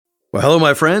Well, hello,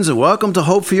 my friends, and welcome to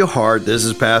Hope for Your Heart. This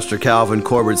is Pastor Calvin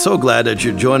Corbett. So glad that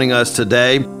you're joining us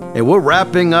today. And we're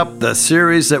wrapping up the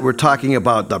series that we're talking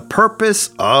about, the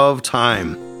purpose of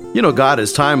time. You know, God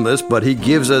is timeless, but He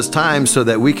gives us time so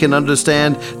that we can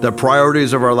understand the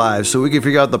priorities of our lives, so we can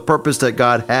figure out the purpose that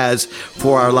God has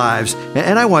for our lives.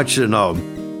 And I want you to know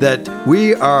that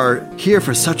we are here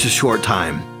for such a short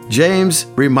time. James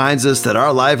reminds us that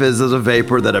our life is as a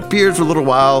vapor that appears for a little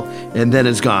while and then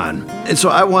is gone. And so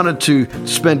I wanted to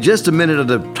spend just a minute at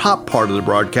the top part of the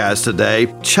broadcast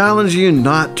today, challenging you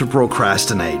not to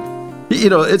procrastinate. You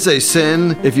know, it's a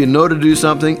sin if you know to do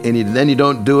something and then you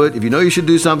don't do it. If you know you should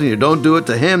do something, you don't do it.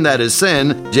 To him, that is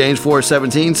sin, James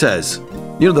 4:17 says.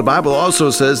 You know, the Bible also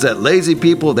says that lazy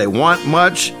people, they want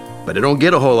much, but they don't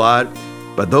get a whole lot.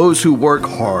 But those who work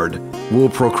hard will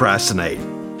procrastinate.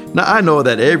 Now, I know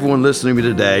that everyone listening to me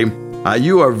today,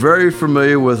 you are very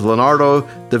familiar with Leonardo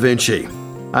da Vinci.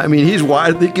 I mean, he's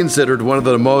widely considered one of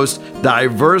the most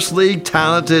diversely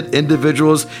talented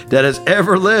individuals that has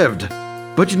ever lived.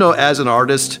 But you know, as an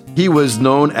artist, he was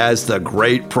known as the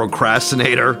great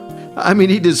procrastinator. I mean,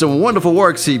 he did some wonderful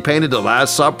works. He painted The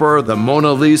Last Supper, the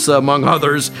Mona Lisa, among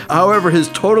others. However, his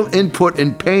total input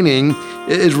in painting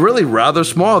is really rather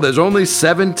small. There's only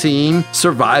 17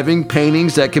 surviving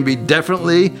paintings that can be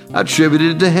definitely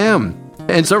attributed to him.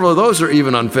 And several of those are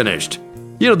even unfinished.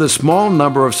 You know, the small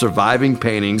number of surviving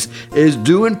paintings is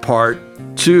due in part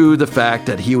to the fact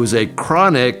that he was a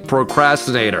chronic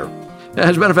procrastinator.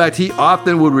 As a matter of fact, he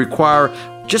often would require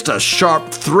just a sharp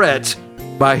threat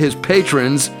by his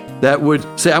patrons that would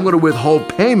say, I'm going to withhold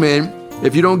payment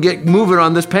if you don't get moving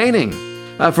on this painting.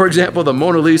 For example, the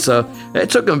Mona Lisa, it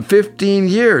took him 15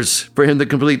 years for him to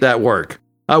complete that work.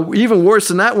 Even worse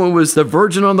than that one was the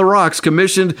Virgin on the Rocks,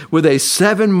 commissioned with a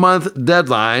 7-month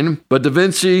deadline, but Da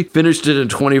Vinci finished it in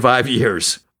 25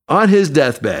 years. On his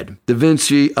deathbed, Da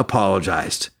Vinci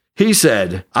apologized. He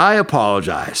said, I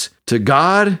apologize to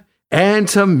God and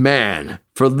to man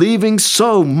for leaving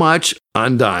so much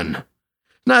undone.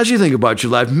 Now, as you think about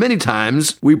your life, many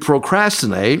times we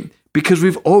procrastinate because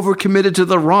we've overcommitted to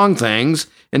the wrong things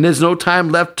and there's no time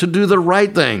left to do the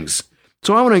right things.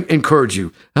 So I want to encourage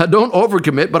you, don't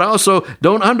overcommit, but also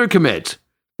don't undercommit.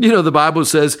 You know, the Bible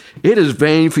says it is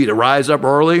vain for you to rise up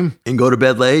early and go to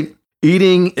bed late,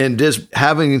 eating and just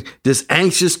having this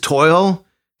anxious toil.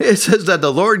 It says that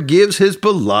the Lord gives His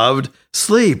beloved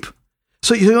sleep.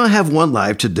 So you don't have one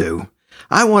life to do.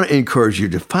 I want to encourage you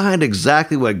to find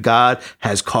exactly what God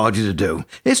has called you to do.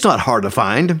 It's not hard to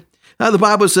find. Now, the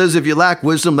Bible says if you lack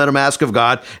wisdom, let him ask of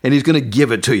God, and He's going to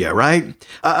give it to you, right?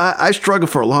 I struggled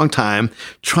for a long time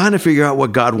trying to figure out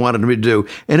what God wanted me to do.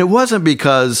 And it wasn't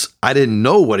because I didn't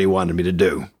know what He wanted me to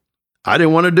do. I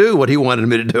didn't want to do what He wanted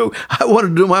me to do. I wanted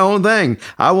to do my own thing.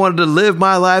 I wanted to live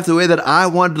my life the way that I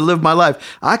wanted to live my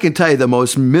life. I can tell you the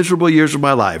most miserable years of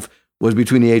my life was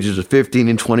between the ages of 15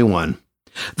 and 21.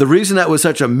 The reason that was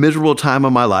such a miserable time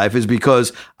of my life is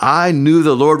because I knew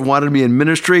the Lord wanted me in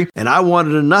ministry and I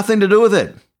wanted nothing to do with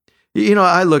it. You know,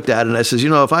 I looked at it and I says, you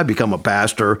know, if I become a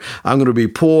pastor, I'm going to be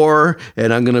poor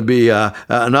and I'm going to be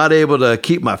not able to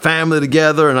keep my family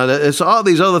together. And it's all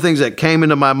these other things that came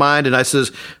into my mind. And I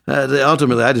says,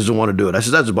 ultimately, I just don't want to do it. I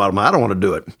said, that's the bottom line. I don't want to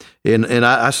do it. And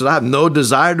I said, I have no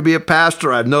desire to be a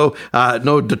pastor. I have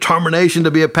no determination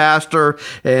to be a pastor.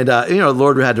 And, you know, the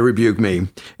Lord had to rebuke me.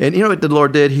 And you know what the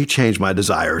Lord did? He changed my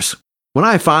desires. When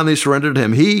I finally surrendered to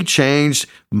Him, He changed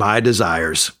my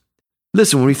desires.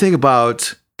 Listen, when we think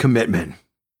about commitment.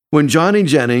 When Johnny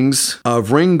Jennings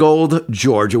of Ringgold,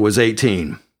 Georgia was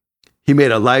 18, he made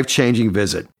a life-changing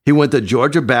visit. He went to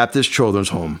Georgia Baptist Children's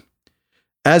Home.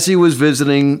 As he was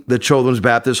visiting the Children's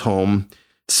Baptist Home,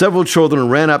 several children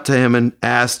ran up to him and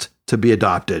asked to be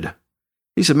adopted.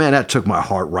 He said, man, that took my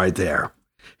heart right there.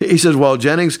 He says, well,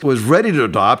 Jennings was ready to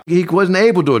adopt. He wasn't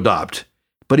able to adopt,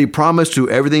 but he promised to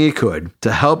do everything he could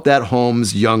to help that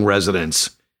home's young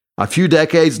residents. A few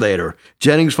decades later,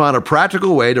 Jennings found a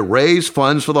practical way to raise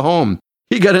funds for the home.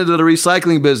 He got into the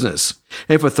recycling business.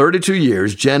 And for 32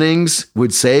 years, Jennings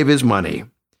would save his money.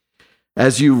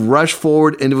 As you rush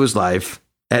forward into his life,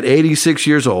 at 86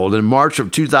 years old, in March of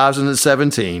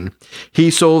 2017, he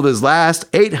sold his last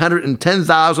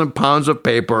 810,000 pounds of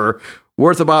paper,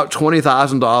 worth about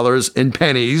 $20,000 in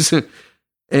pennies.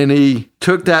 And he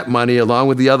took that money, along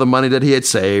with the other money that he had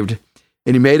saved,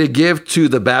 and he made a gift to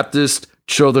the Baptist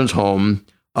Children's Home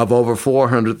of over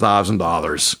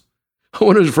 $400,000.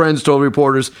 One of his friends told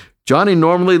reporters, Johnny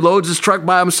normally loads his truck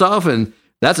by himself, and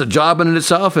that's a job in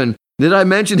itself. And did I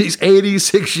mention he's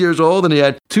 86 years old and he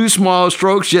had 2 small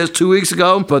strokes just 2 weeks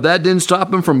ago? But that didn't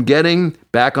stop him from getting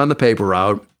back on the paper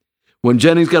route. When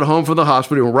Jennings got home from the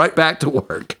hospital, he went right back to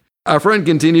work. Our friend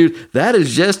continued, that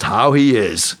is just how he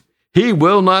is. He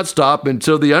will not stop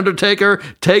until the undertaker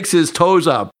takes his toes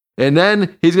up. And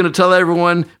then he's going to tell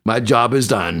everyone, my job is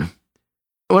done.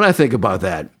 When I think about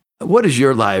that, what is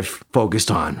your life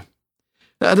focused on?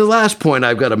 The last point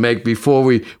I've got to make before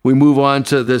we move on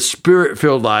to this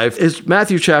spirit-filled life is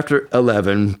Matthew chapter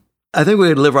 11. I think we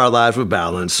can live our lives with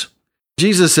balance.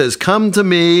 Jesus says, come to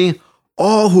me,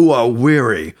 all who are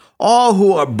weary, all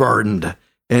who are burdened,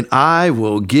 and I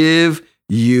will give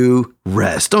you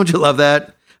rest. Don't you love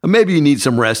that? Maybe you need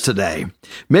some rest today.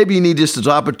 Maybe you need just this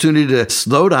opportunity to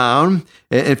slow down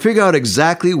and figure out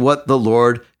exactly what the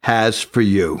Lord has for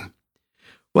you.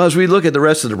 Well, as we look at the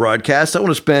rest of the broadcast, I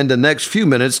want to spend the next few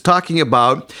minutes talking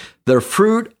about the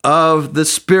fruit of the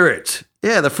Spirit.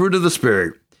 Yeah, the fruit of the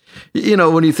Spirit. You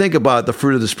know, when you think about the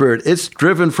fruit of the Spirit, it's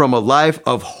driven from a life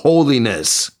of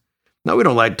holiness. Now, we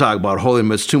don't like to talk about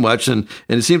holiness too much, and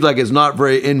it seems like it's not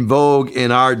very in vogue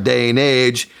in our day and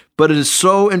age, but it is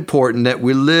so important that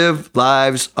we live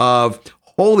lives of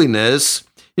holiness.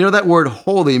 You know, that word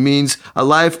holy means a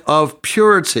life of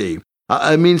purity.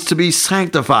 It means to be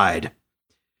sanctified.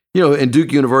 You know, in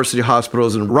Duke University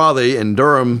hospitals in Raleigh and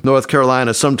Durham, North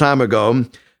Carolina, some time ago,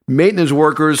 maintenance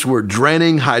workers were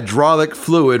draining hydraulic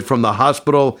fluid from the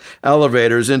hospital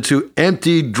elevators into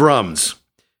empty drums.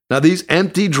 Now, these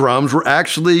empty drums were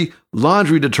actually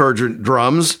laundry detergent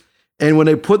drums, and when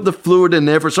they put the fluid in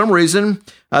there, for some reason,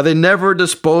 they never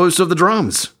disposed of the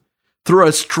drums. Through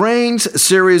a strange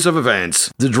series of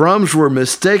events, the drums were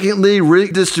mistakenly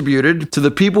redistributed to the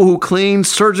people who cleaned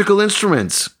surgical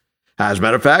instruments. As a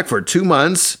matter of fact, for 2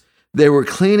 months, they were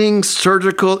cleaning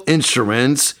surgical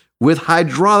instruments with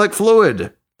hydraulic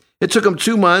fluid. It took them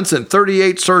 2 months and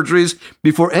 38 surgeries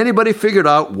before anybody figured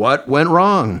out what went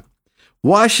wrong.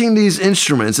 Washing these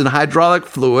instruments in hydraulic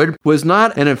fluid was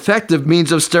not an effective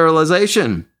means of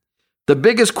sterilization. The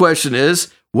biggest question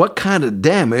is, what kind of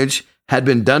damage had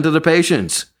been done to the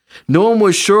patients? No one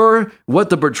was sure what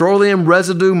the petroleum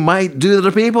residue might do to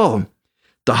the people.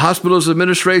 The hospital's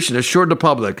administration assured the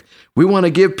public, we want to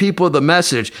give people the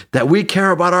message that we care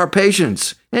about our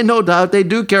patients. And no doubt they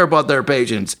do care about their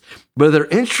patients. But if their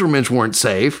instruments weren't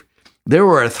safe, they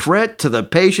were a threat to the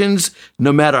patients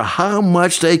no matter how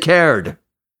much they cared.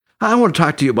 I want to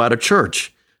talk to you about a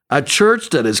church. A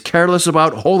church that is careless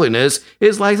about holiness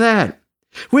is like that.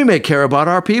 We may care about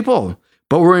our people,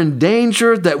 but we're in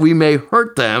danger that we may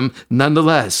hurt them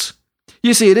nonetheless.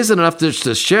 You see, it isn't enough just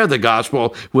to share the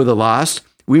gospel with the lost.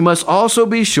 We must also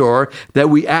be sure that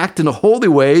we act in holy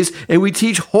ways and we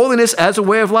teach holiness as a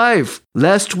way of life,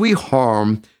 lest we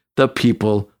harm the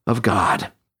people of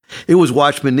God. It was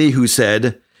Watchman Nee who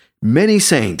said, many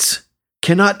saints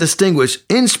cannot distinguish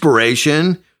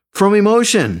inspiration from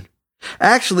emotion.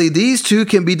 Actually, these two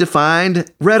can be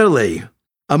defined readily.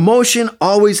 Emotion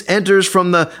always enters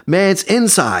from the man's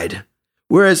inside,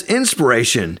 whereas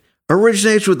inspiration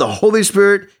originates with the Holy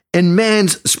Spirit and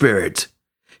man's spirit.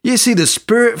 You see, the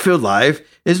Spirit-filled life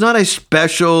is not a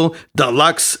special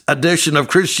deluxe edition of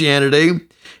Christianity.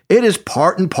 It is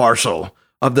part and parcel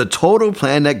of the total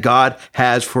plan that God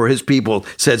has for his people,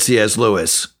 said C.S.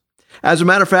 Lewis. As a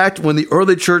matter of fact, when the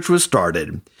early church was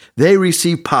started, they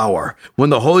received power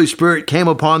when the Holy Spirit came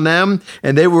upon them,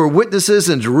 and they were witnesses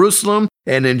in Jerusalem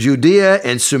and in Judea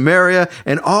and Samaria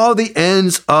and all the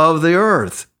ends of the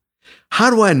earth. How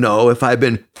do I know if I've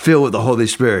been filled with the Holy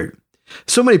Spirit?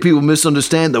 So many people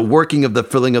misunderstand the working of the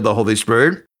filling of the Holy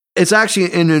Spirit. It's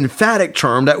actually an emphatic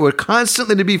term that we're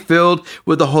constantly to be filled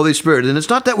with the Holy Spirit. And it's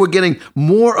not that we're getting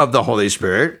more of the Holy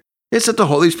Spirit. It's that the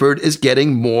Holy Spirit is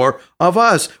getting more of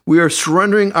us. We are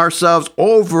surrendering ourselves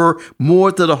over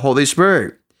more to the Holy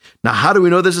Spirit. Now, how do we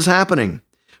know this is happening?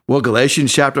 Well,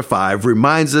 Galatians chapter 5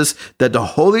 reminds us that the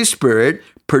Holy Spirit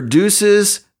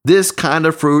produces this kind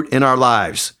of fruit in our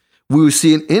lives. We will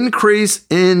see an increase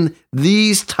in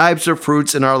these types of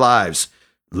fruits in our lives: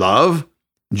 love,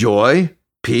 joy,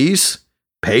 peace,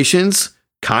 patience,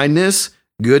 kindness,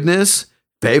 goodness,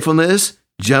 faithfulness,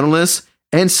 gentleness,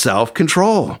 and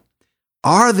self-control.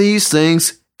 Are these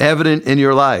things evident in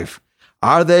your life?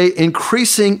 Are they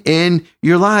increasing in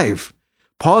your life?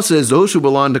 Paul says those who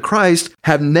belong to Christ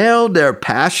have nailed their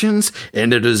passions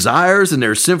and their desires and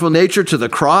their sinful nature to the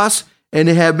cross, and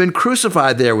they have been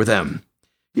crucified there with him.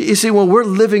 You see, when we're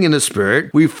living in the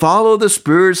Spirit, we follow the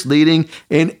Spirit's leading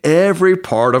in every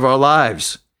part of our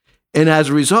lives. And as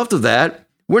a result of that,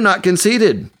 we're not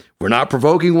conceited. We're not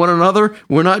provoking one another.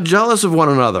 We're not jealous of one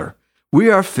another. We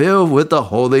are filled with the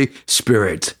Holy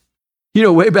Spirit. You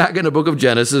know, way back in the book of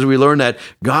Genesis, we learned that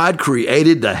God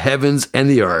created the heavens and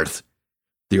the earth.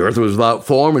 The earth was without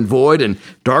form and void, and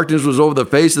darkness was over the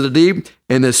face of the deep,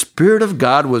 and the Spirit of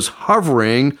God was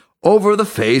hovering over the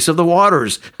face of the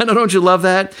waters. And don't you love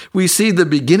that? We see the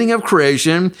beginning of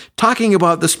creation talking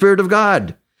about the Spirit of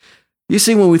God. You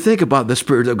see, when we think about the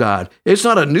Spirit of God, it's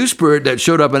not a new Spirit that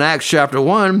showed up in Acts chapter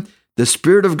 1. The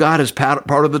Spirit of God is part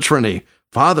of the Trinity,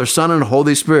 Father, Son, and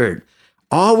Holy Spirit.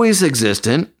 Always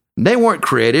existent. They weren't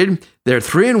created. They're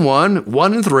 3 in 1,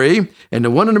 1 in 3, and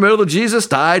the one in the middle of Jesus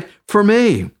died for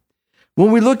me.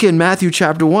 When we look in Matthew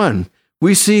chapter 1,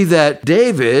 we see that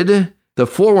David, the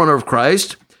forerunner of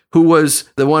Christ, who was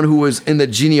the one who was in the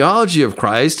genealogy of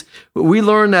Christ, we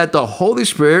learn that the Holy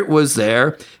Spirit was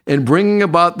there in bringing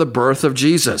about the birth of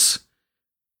Jesus.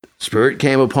 The Spirit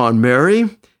came upon Mary,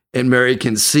 and Mary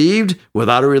conceived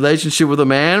without a relationship with a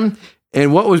man,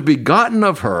 and what was begotten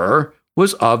of her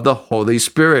was of the Holy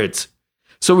Spirit.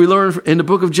 So we learn in the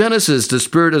book of Genesis, the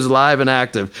Spirit is alive and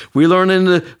active. We learn in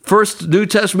the first New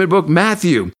Testament book,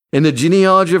 Matthew, in the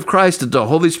genealogy of Christ, that the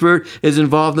Holy Spirit is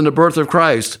involved in the birth of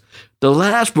Christ. The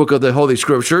last book of the Holy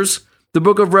Scriptures, the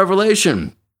book of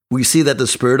Revelation, we see that the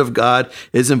Spirit of God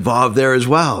is involved there as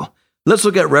well. Let's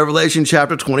look at Revelation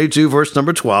chapter 22, verse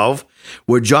number 12,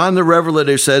 where John the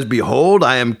Revelator says, "Behold,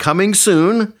 I am coming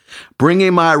soon,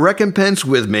 bringing my recompense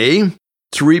with me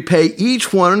to repay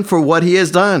each one for what he has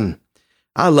done."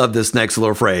 I love this next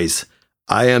little phrase.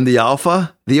 "I am the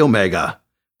Alpha, the Omega,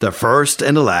 the first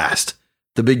and the last,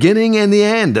 the beginning and the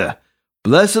end.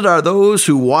 Blessed are those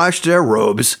who wash their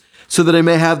robes, so that they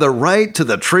may have the right to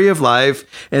the tree of life,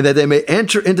 and that they may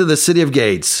enter into the city of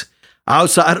gates.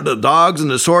 Outside of the dogs and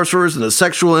the sorcerers and the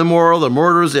sexual immoral, the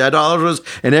murderers, the idolaters,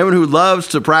 and everyone who loves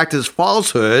to practice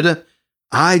falsehood,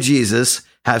 I, Jesus,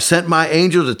 have sent my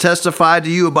angel to testify to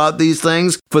you about these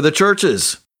things for the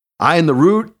churches. I am the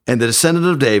root and the descendant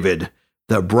of David,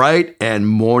 the bright and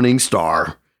morning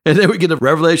star." And then we get to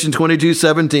Revelation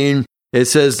 22:17. It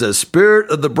says, "The Spirit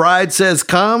of the bride says,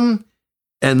 come,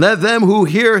 and let them who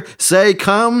hear say,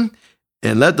 come,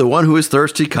 and let the one who is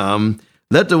thirsty come.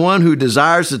 Let the one who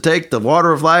desires to take the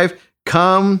water of life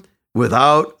come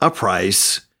without a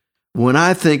price." When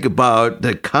I think about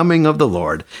the coming of the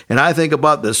Lord, and I think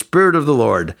about the Spirit of the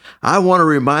Lord, I want to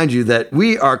remind you that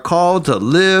we are called to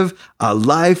live a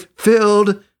life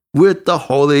filled with the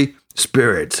Holy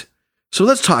Spirit. So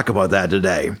let's talk about that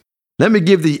today. Let me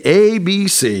give the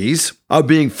ABCs of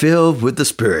being filled with the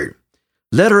Spirit.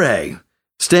 Letter A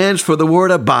stands for the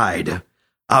word abide.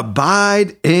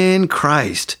 Abide in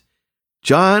Christ.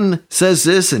 John says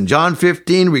this in John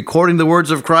 15, recording the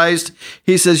words of Christ.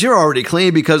 He says, "You're already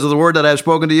clean because of the word that I've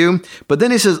spoken to you." But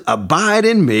then he says, "Abide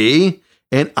in me,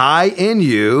 and I in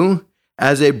you,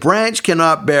 as a branch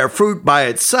cannot bear fruit by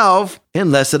itself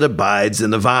unless it abides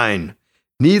in the vine.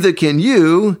 Neither can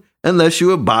you unless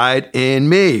you abide in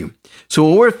me." So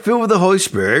when we're filled with the Holy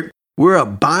Spirit, we're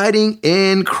abiding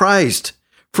in Christ.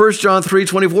 1 John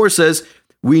 3:24 says,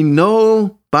 "We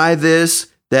know by this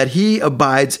that he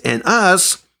abides in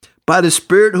us by the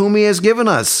Spirit whom he has given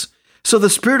us." So the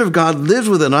Spirit of God lives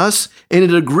within us, and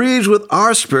it agrees with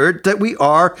our spirit that we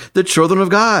are the children of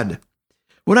God.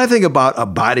 When I think about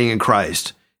abiding in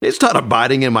Christ, it's not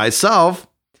abiding in myself.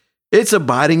 It's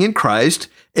abiding in Christ,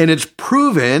 and it's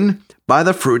proven by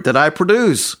the fruit that I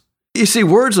produce. You see,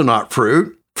 words are not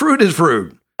fruit. Fruit is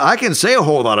fruit. I can say a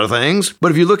whole lot of things,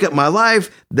 but if you look at my life,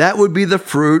 that would be the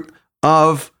fruit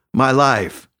of my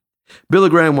life. Billy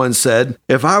Graham once said,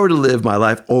 "If I were to live my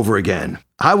life over again,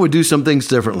 I would do some things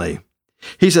differently."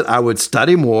 He said, "I would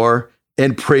study more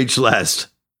and preach less."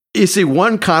 You see,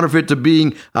 one counterfeit to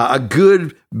being a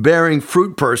good bearing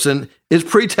fruit person is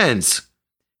pretense.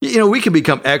 You know, we can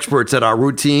become experts at our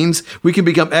routines. We can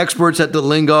become experts at the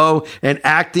lingo and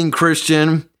acting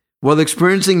Christian while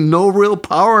experiencing no real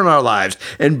power in our lives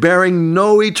and bearing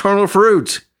no eternal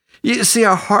fruit. You see,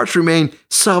 our hearts remain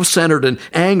self-centered and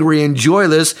angry and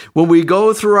joyless when we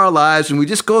go through our lives and we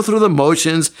just go through the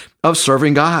motions of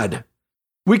serving God.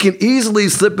 We can easily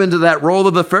slip into that role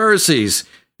of the Pharisees,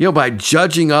 by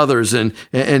judging others and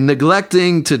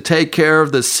neglecting to take care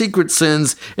of the secret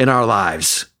sins in our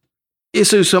lives. You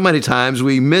see, so many times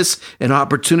we miss an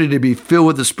opportunity to be filled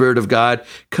with the Spirit of God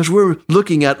because we're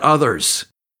looking at others.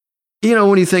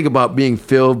 When you think about being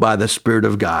filled by the Spirit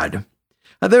of God,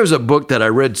 there's a book that I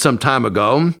read some time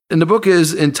ago, and the book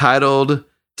is entitled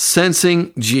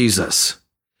Sensing Jesus.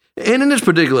 And in this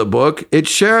particular book, it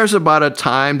shares about a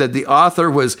time that the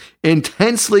author was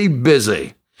intensely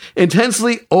busy,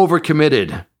 intensely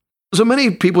overcommitted. So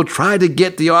many people tried to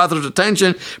get the author's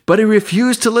attention, but he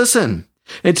refused to listen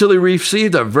until he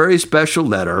received a very special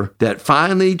letter that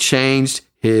finally changed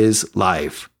his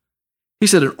life. He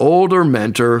said an older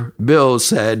mentor, Bill,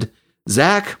 said,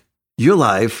 "Zach, your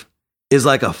life is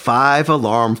like a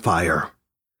 5-alarm fire.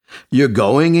 You're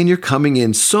going and you're coming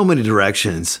in so many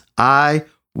directions. I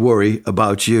worry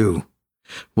about you.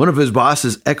 One of his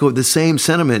bosses echoed the same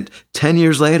sentiment 10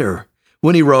 years later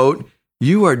when he wrote,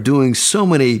 "You are doing so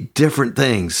many different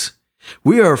things.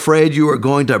 We are afraid you are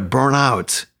going to burn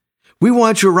out. We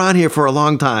want you around here for a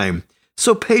long time,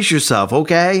 so pace yourself,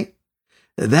 okay?"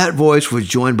 That voice was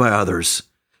joined by others.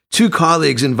 2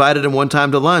 colleagues invited him one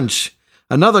time to lunch.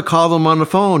 Another called him on the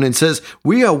phone and says,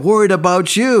 "We are worried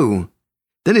about you."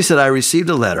 Then he said, "I received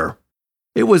a letter.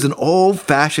 It was an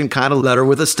old-fashioned kind of letter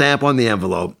with a stamp on the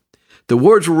envelope. The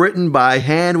words were written by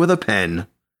hand with a pen.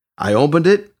 I opened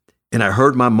it, and I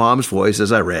heard my mom's voice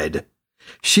as I read.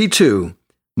 She, too,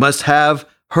 must have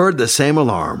heard the same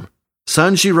alarm.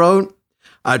 Son," she wrote,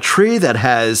 "a tree that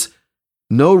has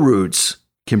no roots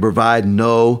can provide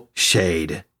no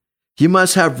shade. You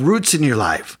must have roots in your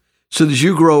life so that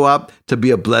you grow up to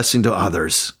be a blessing to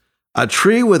others. A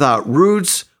tree without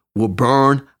roots will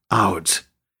burn out."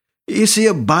 You see,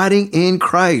 abiding in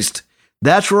Christ,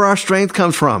 that's where our strength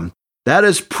comes from. That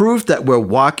is proof that we're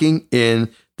walking in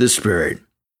the Spirit.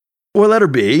 Or letter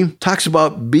B talks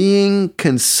about being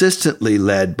consistently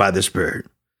led by the Spirit,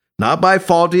 not by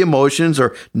faulty emotions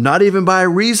or not even by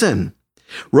reason.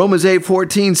 Romans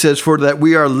 8:14 says, "For that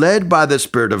we are led by the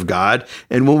Spirit of God,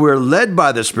 and when we're led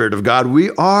by the Spirit of God,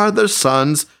 we are the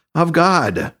sons of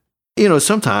God."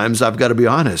 Sometimes I've got to be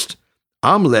honest.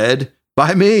 I'm led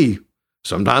by me.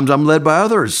 Sometimes I'm led by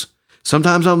others.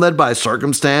 Sometimes I'm led by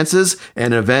circumstances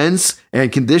and events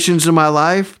and conditions in my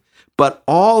life. But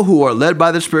all who are led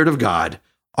by the Spirit of God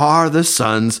are the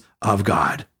sons of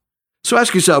God. So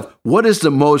ask yourself, what is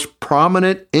the most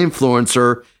prominent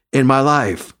influencer in my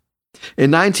life?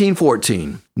 In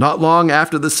 1914, not long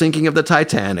after the sinking of the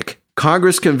Titanic,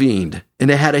 Congress convened and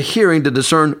they had a hearing to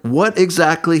discern what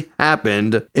exactly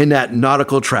happened in that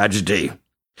nautical tragedy.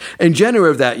 In January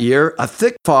of that year, a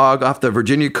thick fog off the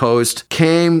Virginia coast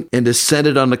came and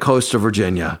descended on the coast of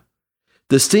Virginia.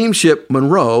 The steamship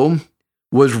Monroe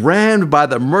was rammed by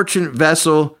the merchant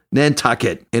vessel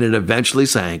Nantucket, and it eventually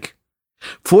sank.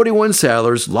 41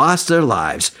 sailors lost their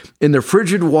lives in the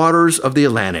frigid waters of the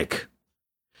Atlantic.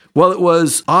 Well, it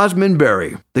was Osmond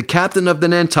Berry, the captain of the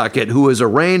Nantucket, who was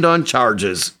arraigned on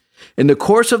charges. In the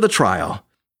course of the trial,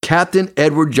 Captain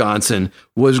Edward Johnson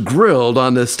was grilled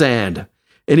on the stand,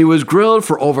 and he was grilled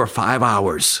for over 5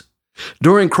 hours.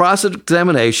 During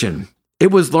cross-examination,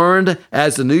 it was learned,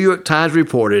 as the New York Times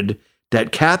reported,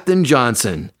 that Captain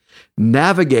Johnson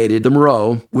navigated the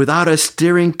Monroe without a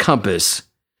steering compass.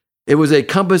 It was a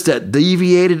compass that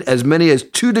deviated as many as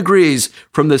 2 degrees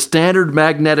from the standard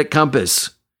magnetic compass.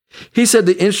 He said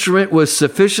the instrument was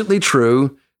sufficiently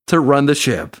true to run the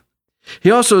ship. He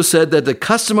also said that the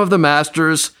custom of the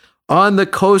masters on the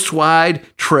coastwide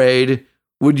trade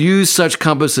would use such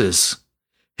compasses.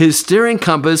 His steering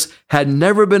compass had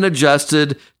never been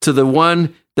adjusted to the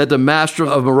one that the master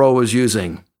of Monroe was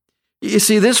using. You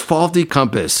see, this faulty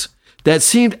compass that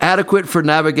seemed adequate for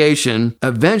navigation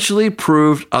eventually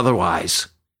proved otherwise.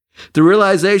 The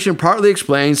realization partly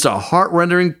explains the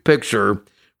heart-rending picture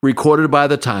recorded by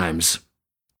the Times.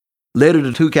 Later,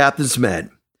 the 2 captains met.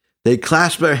 They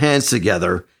clasped their hands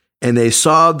together, and they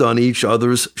sobbed on each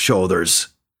other's shoulders.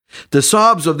 The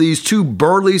sobs of these 2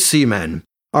 burly seamen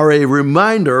are a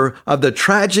reminder of the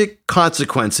tragic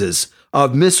consequences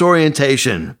of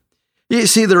misorientation. You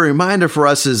see, the reminder for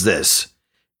us is this: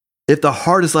 if the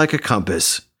heart is like a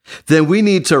compass, then we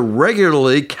need to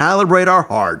regularly calibrate our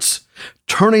hearts,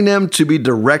 turning them to be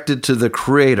directed to the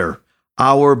Creator,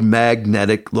 our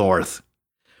magnetic north.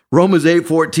 Romans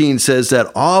 8:14 says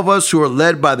that all of us who are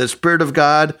led by the Spirit of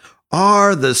God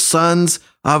are the sons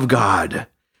of God.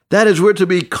 That is, we're to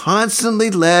be constantly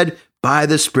led by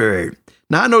the Spirit.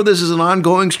 Now, I know this is an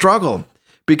ongoing struggle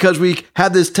because we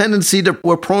have this tendency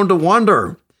we're prone to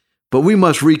wander, but we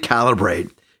must recalibrate,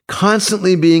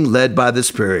 constantly being led by the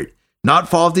Spirit, not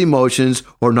faulty emotions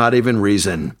or not even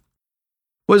reason.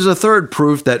 What is the third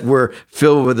proof that we're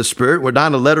filled with the Spirit? We're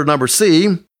down to letter number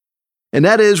C, and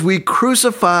that is we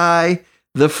crucify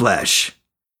the flesh.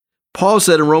 Paul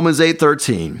said in Romans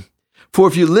 8:13, "For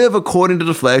if you live according to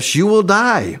the flesh, you will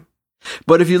die.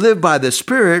 But if you live by the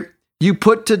Spirit, you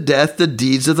put to death the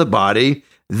deeds of the body,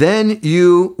 then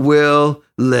you will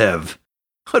live."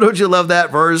 Oh, don't you love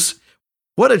that verse?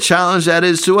 What a challenge that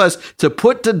is to us, to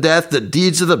put to death the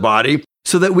deeds of the body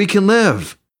so that we can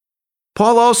live.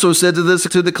 Paul also said to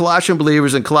the Colossian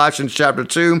believers in Colossians chapter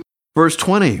 2, verse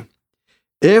 20,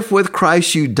 "If with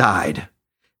Christ you died,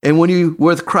 and when you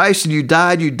were with Christ and you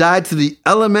died to the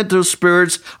elemental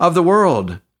spirits of the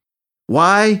world.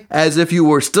 Why, as if you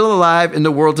were still alive in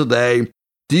the world today,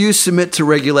 do you submit to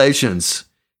regulations?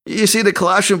 You see, the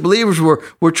Colossian believers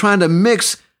were trying to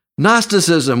mix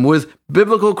Gnosticism with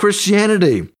biblical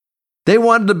Christianity. They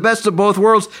wanted the best of both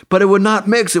worlds, but it would not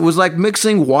mix. It was like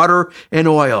mixing water and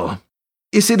oil.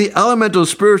 You see, the elemental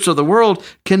spirits of the world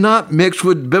cannot mix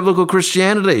with biblical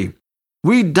Christianity.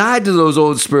 We died to those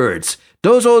old spirits.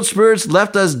 Those old spirits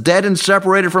left us dead and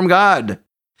separated from God.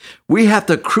 We have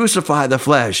to crucify the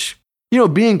flesh.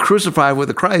 Being crucified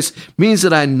with Christ means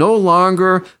that I no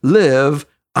longer live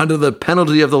under the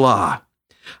penalty of the law.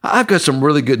 I've got some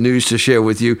really good news to share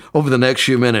with you over the next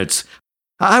few minutes.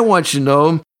 I want you to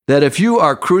know that if you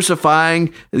are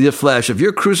crucifying the flesh, if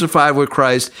you're crucified with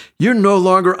Christ, you're no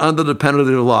longer under the penalty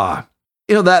of the law.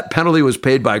 That penalty was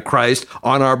paid by Christ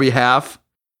on our behalf.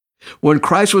 When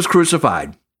Christ was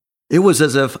crucified, it was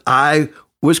as if I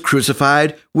was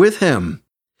crucified with him.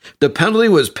 The penalty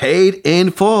was paid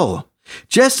in full,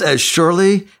 just as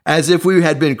surely as if we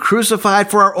had been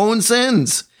crucified for our own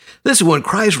sins. Listen, when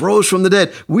Christ rose from the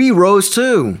dead, we rose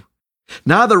too.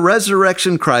 Now the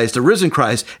risen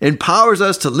Christ, empowers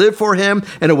us to live for him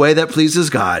in a way that pleases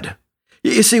God.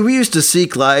 You see, we used to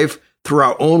seek life through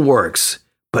our own works,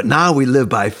 but now we live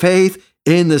by faith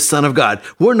in the Son of God.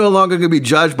 We're no longer going to be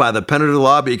judged by the penalty of the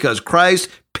law because Christ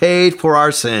paid for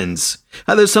our sins.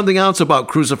 Now, there's something else about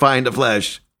crucifying the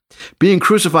flesh. Being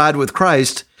crucified with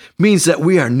Christ means that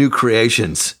we are new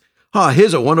creations.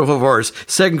 Here's a wonderful verse,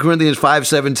 2 Corinthians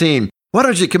 5:17. Why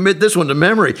don't you commit this one to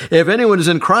memory? If anyone is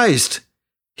in Christ,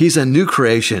 he's a new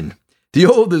creation. The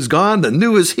old is gone, the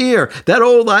new is here. That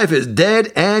old life is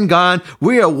dead and gone.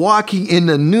 We are walking in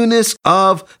the newness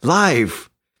of life.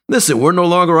 Listen, we're no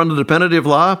longer under the penalty of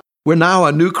law. We're now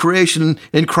a new creation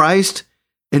in Christ.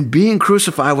 And being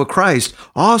crucified with Christ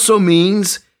also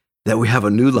means that we have a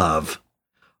new love.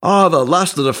 The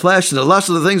lust of the flesh and the lust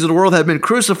of the things of the world have been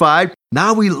crucified.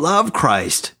 Now we love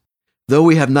Christ. Though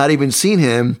we have not even seen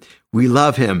him, we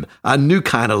love him, a new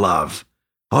kind of love.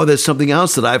 There's something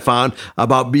else that I found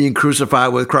about being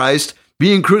crucified with Christ.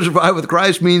 Being crucified with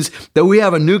Christ means that we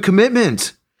have a new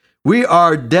commitment. We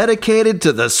are dedicated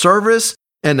to the service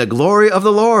and the glory of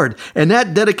the Lord. And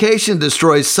that dedication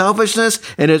destroys selfishness,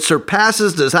 and it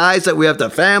surpasses the ties that we have to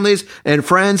families and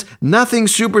friends. Nothing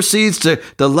supersedes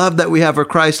the love that we have for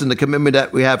Christ and the commitment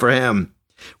that we have for him.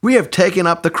 We have taken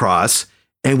up the cross,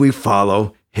 and we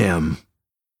follow him.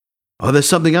 There's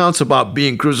something else about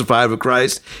being crucified with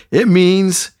Christ. It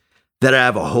means that I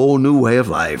have a whole new way of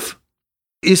life.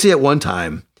 You see, at one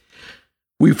time,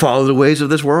 we followed the ways of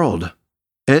this world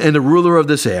and the ruler of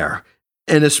this air.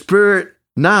 And the Spirit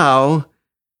now,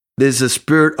 there's the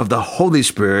Spirit of the Holy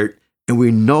Spirit, and we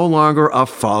no longer are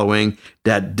following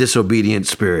that disobedient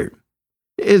spirit.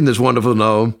 Isn't this wonderful to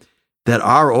know that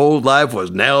our old life was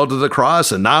nailed to the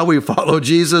cross, and now we follow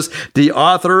Jesus, the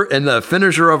author and the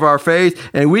finisher of our faith,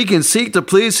 and we can seek to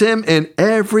please him in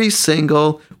every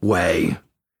single way.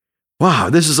 Wow,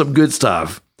 this is some good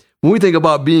stuff. When we think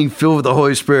about being filled with the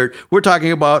Holy Spirit, we're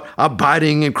talking about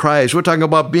abiding in Christ. We're talking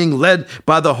about being led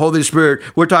by the Holy Spirit.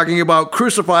 We're talking about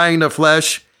crucifying the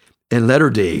flesh. And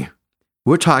letter D,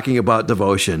 we're talking about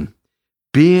devotion,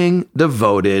 being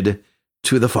devoted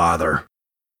to the Father.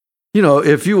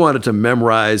 If you wanted to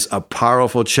memorize a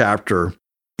powerful chapter,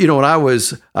 when I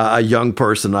was a young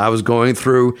person, I was going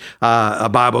through a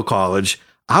Bible college,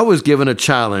 I was given a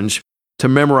challenge to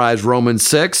memorize Romans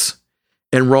 6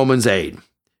 and Romans 8.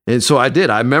 And so I did.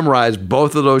 I memorized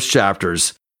both of those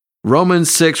chapters. Romans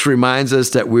 6 reminds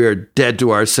us that we are dead to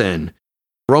our sin.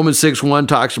 Romans 6:1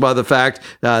 talks about the fact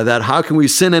that how can we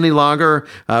sin any longer?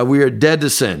 We are dead to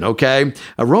sin, okay?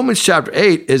 Romans chapter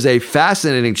 8 is a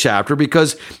fascinating chapter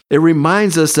because it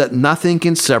reminds us that nothing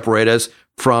can separate us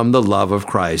from the love of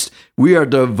Christ. We are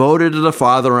devoted to the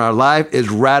Father, and our life is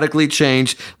radically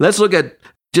changed. Let's look at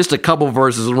just a couple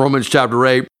verses in Romans chapter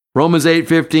 8. Romans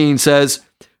 8:15 says,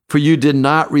 "For you did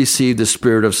not receive the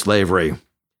spirit of slavery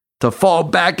to fall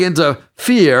back into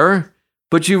fear,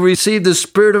 but you received the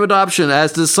spirit of adoption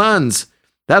as the sons."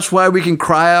 That's why we can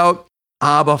cry out,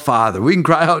 "Abba, Father." We can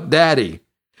cry out, "Daddy."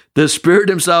 The Spirit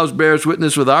himself bears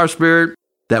witness with our spirit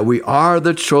that we are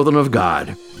the children of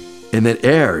God, and that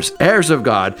heirs of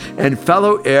God, and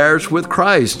fellow heirs with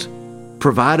Christ,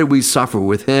 provided we suffer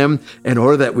with him in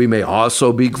order that we may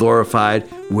also be glorified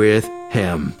with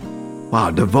him.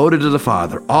 Wow, devoted to the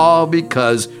Father, all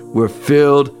because we're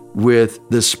filled with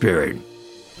the Spirit.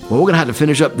 Well, we're going to have to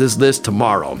finish up this list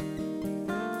tomorrow.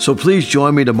 So please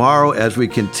join me tomorrow as we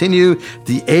continue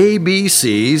the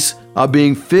ABCs of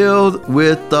being filled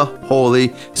with the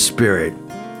Holy Spirit.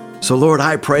 So Lord,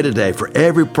 I pray today for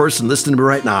every person listening to me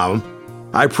right now.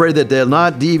 I pray that they'll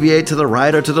not deviate to the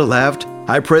right or to the left.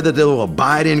 I pray that they will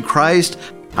abide in Christ.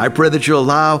 I pray that you'll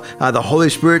allow the Holy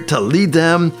Spirit to lead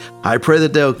them. I pray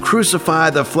that they'll crucify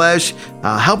the flesh.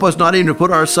 Help us not even to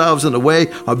put ourselves in the way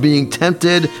of being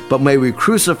tempted, but may we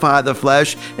crucify the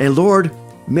flesh. And Lord,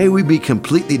 may we be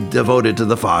completely devoted to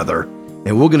the Father.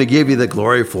 And we're going to give you the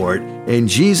glory for it. In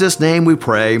Jesus' name we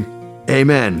pray.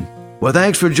 Amen. Well,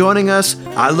 thanks for joining us.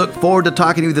 I look forward to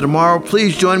talking to you tomorrow.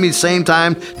 Please join me same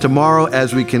time tomorrow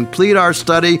as we complete our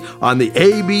study on the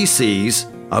ABCs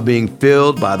of being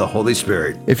filled by the Holy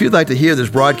Spirit. If you'd like to hear this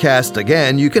broadcast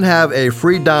again, you can have a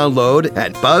free download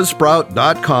at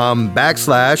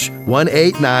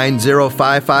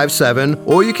buzzsprout.com/1890557,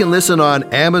 or you can listen on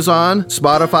Amazon,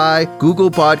 Spotify,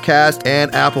 Google Podcast,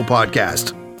 and Apple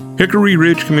Podcast. Hickory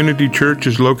Ridge Community Church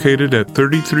is located at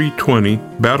 3320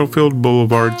 Battlefield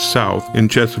Boulevard South in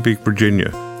Chesapeake,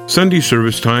 Virginia. Sunday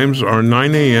service times are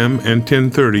 9 a.m. and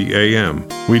 10:30 a.m.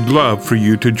 We'd love for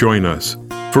you to join us.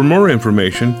 For more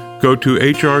information, go to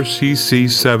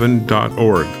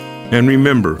hrcc7.org. And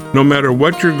remember, no matter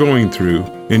what you're going through,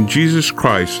 in Jesus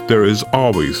Christ there is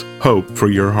always hope for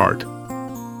your heart.